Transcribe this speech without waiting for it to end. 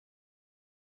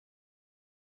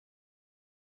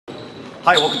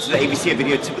Hi, welcome to the AVCA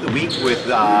Video Tip of the Week with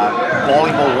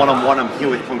Volleyball One-on-One. I'm here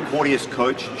with Concordia's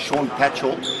coach, Shawn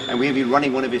Patchell, and we're going to be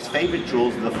running one of his favorite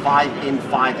drills, the 5-in,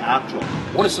 5-out drill.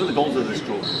 What are some of the goals of this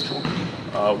drill, Shawn?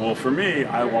 Well, for me,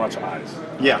 I watch eyes.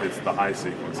 Yeah. It's the eye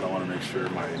sequence. I want to make sure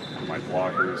my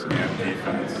blockers and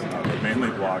defense, but mainly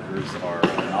blockers, are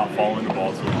not following the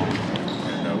ball too long.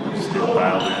 And we're just getting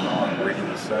dialed in on reading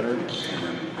the setter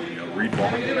and read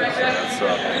blocking. So that's,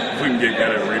 if we can get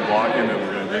good at read blocking, then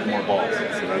we're going to dig more balls.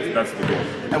 So that's the goal.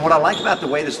 And what I like about the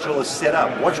way this drill is set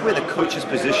up, watch where the coach is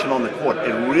positioned on the court.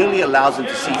 It really allows them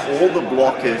to see all the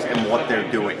blockers and what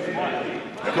they're doing.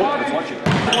 Cool, let's watch it.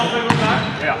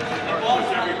 Yeah.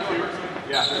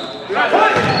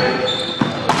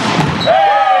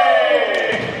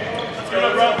 Hey! Let's go,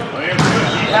 bro. He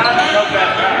had to come back.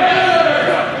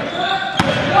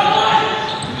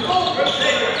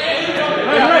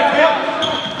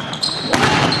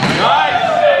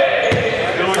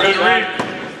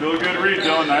 Still a good read,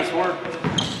 Dylan. Nice work.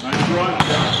 Nice run.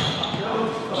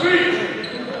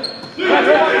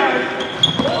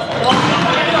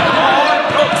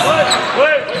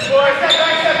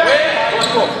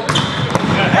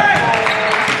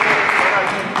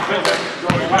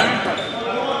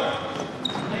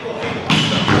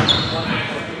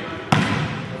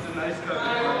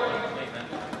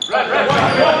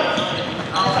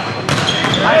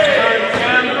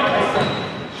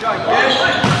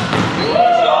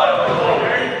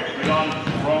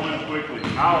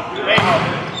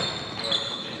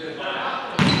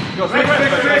 Go,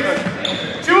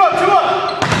 two up, two up!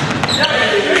 I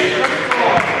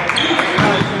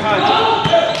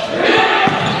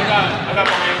got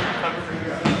three.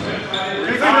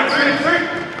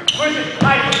 Push it,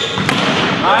 nice.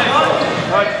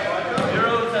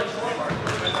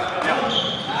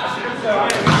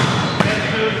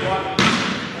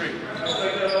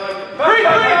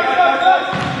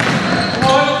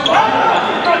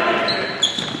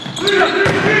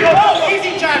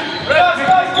 Easy, Jack.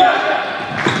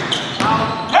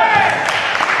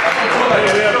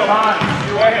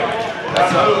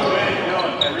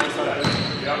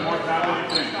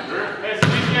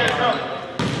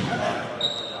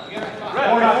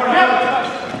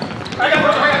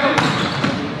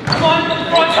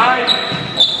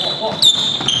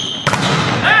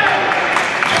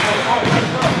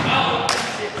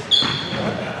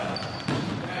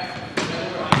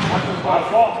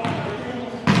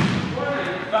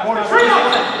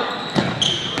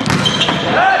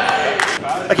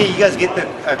 Okay, you guys get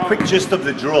a quick gist of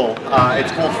the drill.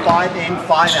 It's called 5-in,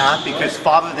 5-out because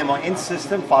 5 of them are in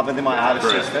system, 5 of them are out of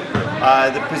system.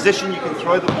 The position you can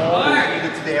throw the ball is either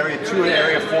to the area 2 or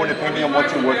area 4, depending on what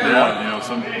you're working on. Yeah,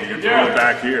 you can throw it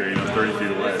back here, 30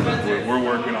 feet away. But we're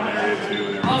working on area 2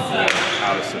 and area 4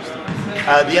 out of system.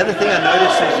 The other thing I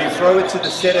noticed is you throw it to the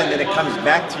setter and then it comes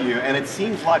back to you, and it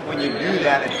seems like when you do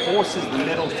that, it forces the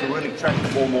middles to really track the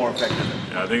ball more effectively.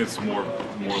 Yeah, I think it's more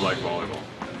like volleyball.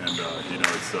 And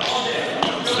it's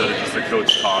instead of just a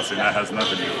coach tossing, that has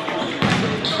nothing to do with it. So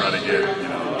we try to get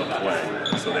the play,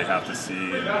 so they have to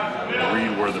see and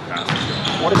read where the pass is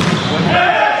going. What is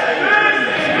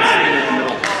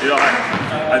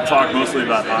I talk mostly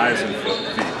about eyes and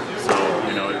feet. So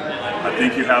I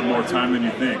think you have more time than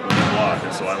you think when you block,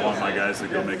 and so I want my guys to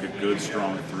go make a good,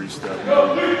 strong 3-step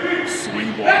move,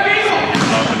 swing block,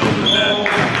 up and over the net.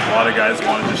 A lot of guys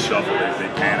want to just shuffle. They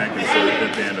panic, and so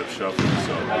they end up shuffling.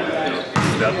 So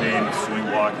stepping, swing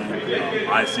blocking,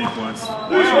 eye sequence,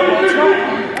 watching the ball too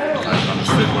long. I'm a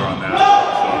stickler on that.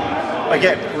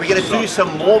 Okay, we're going to do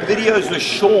some more videos with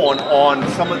Shawn on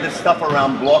some of this stuff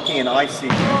around blocking and eye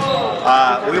sequence.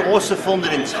 We also filmed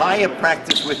an entire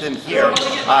practice with him here.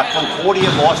 Concordia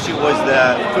last year was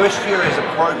the first year as a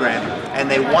program, and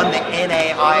they won the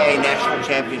NAIA National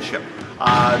Championship.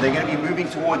 They're going to be moving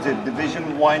towards a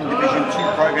Division 1, Division 2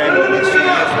 program in the next few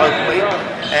years locally,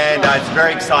 and it's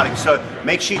very exciting. So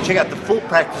make sure you check out the full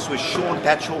practice with Shawn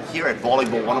Patchell here at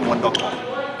volleyball1on1.com.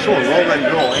 Sure, well done,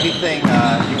 Joel. Anything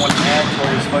you want to add to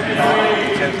what we spoke about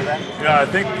in terms of that? Yeah, I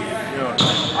think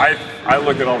I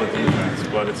look at all the defense,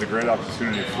 but it's a great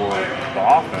opportunity for the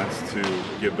offense to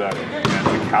get better and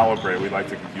to calibrate. We like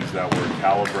to use that word,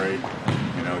 calibrate.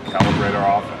 Calibrate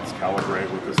our offense, calibrate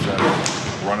with the setter,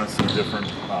 run us some different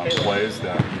plays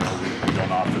that we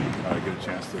don't often get a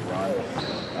chance to run.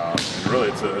 And really,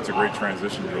 it's a great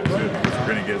transition drill too, because we're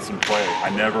going to get some play. I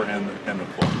never end the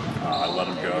play. I let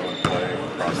them go and play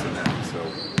across the net. So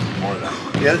more of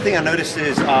that. The other thing I noticed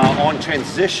is on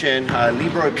transition,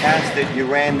 libero pass that you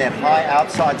ran that high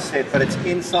outside set, but it's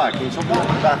inside. Can you talk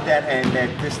about that and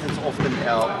that distance off the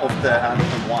out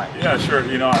and wide? Yeah, sure.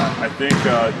 You know, I think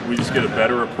we just get a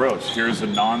better approach. Here's a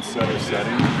non-setter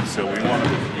setting, so we want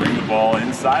to bring the ball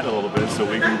inside a little bit so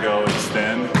we can go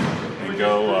extend and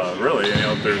go really, you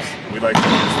know, we like to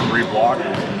use 3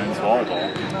 blockers in men's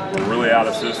volleyball. We're really out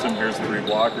of system. Here's 3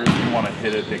 blockers. We want to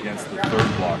hit it against the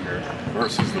 3rd blocker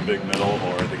versus the big middle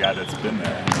or the guy that's been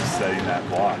there and just setting that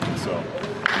block. And so,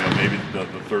 you know, maybe the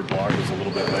 3rd blocker is a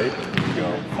little bit late, but we can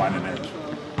go find an edge.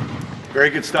 Very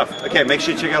good stuff. Okay, make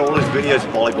sure you check out all his videos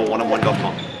at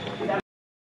volleyball1on1.com.